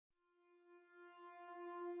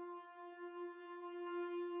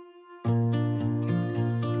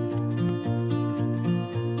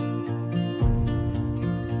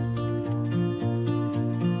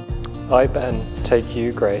I, Ben, take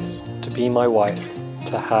you, Grace, to be my wife,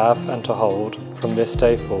 to have and to hold from this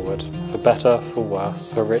day forward, for better, for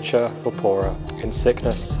worse, for richer, for poorer, in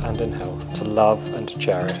sickness and in health, to love and to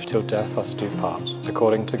cherish till death us do part,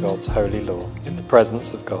 according to God's holy law. In the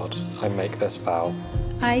presence of God, I make this vow.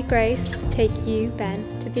 I, Grace, take you,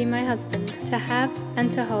 Ben, to be my husband, to have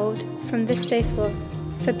and to hold from this day forth,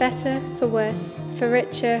 for better, for worse, for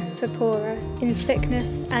richer, for poorer, in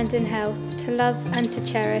sickness and in health, to love and to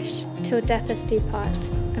cherish till death us do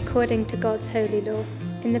part, according to God's holy law.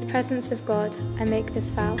 In the presence of God, I make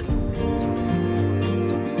this vow.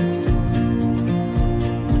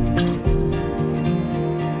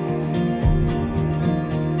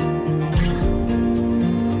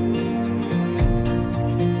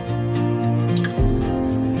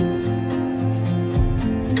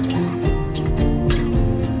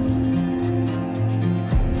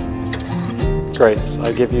 Grace,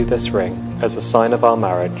 I give you this ring as a sign of our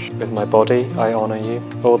marriage. With my body, I honour you.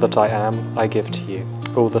 All that I am, I give to you.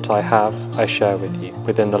 All that I have, I share with you,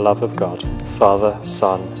 within the love of God, Father,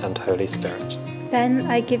 Son, and Holy Spirit. Ben,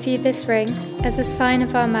 I give you this ring as a sign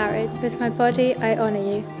of our marriage. With my body, I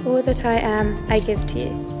honour you. All that I am, I give to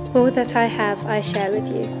you. All that I have, I share with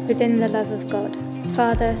you, within the love of God,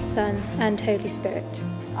 Father, Son, and Holy Spirit.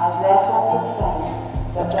 I therefore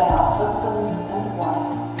proclaim that they are husband and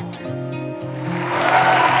wife.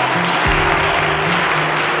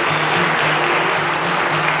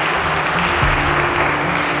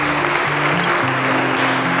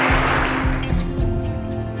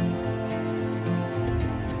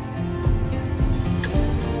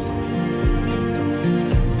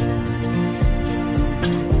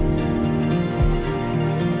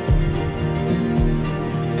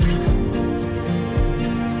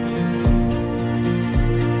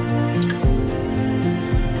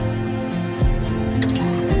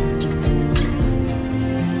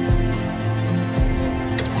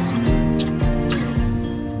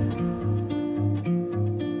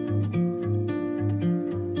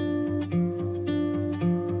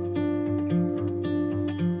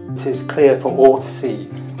 It is clear for all to see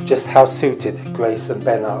just how suited Grace and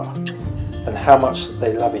Ben are and how much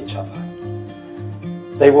they love each other.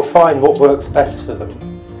 They will find what works best for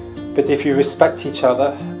them, but if you respect each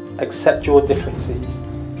other, accept your differences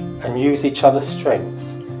and use each other's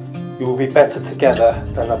strengths, you will be better together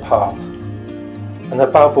than apart, and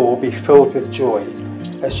above all be filled with joy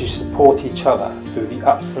as you support each other through the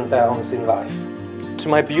ups and downs in life. To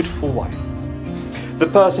my beautiful wife, the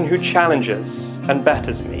person who challenges and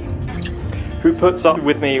betters me, who puts up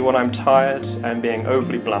with me when I'm tired and being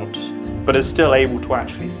overly blunt, but is still able to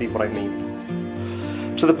actually see what I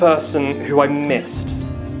mean. To the person who I missed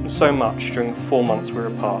so much during the 4 months we were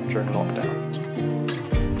apart during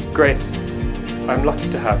lockdown. Grace, I'm lucky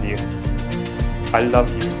to have you. I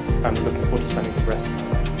love you and I'm looking forward to spending the rest of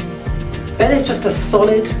my life. Ben is just a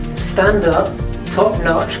solid, stand-up,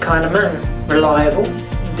 top-notch kind of man. Reliable,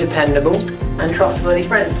 dependable, and trustworthy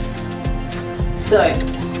friend. So,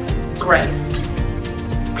 Grace,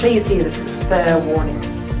 please see this as fair warning.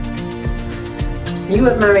 You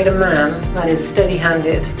have married a man that is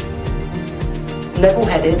steady-handed,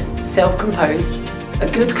 level-headed, self-composed, a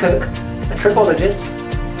good cook, a tripologist,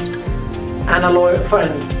 and a loyal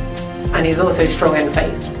friend. And he's also strong in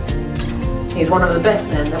faith. He's one of the best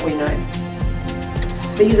men that we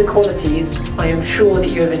know. These are qualities I am sure that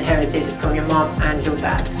you have inherited from your mum and your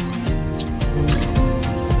dad.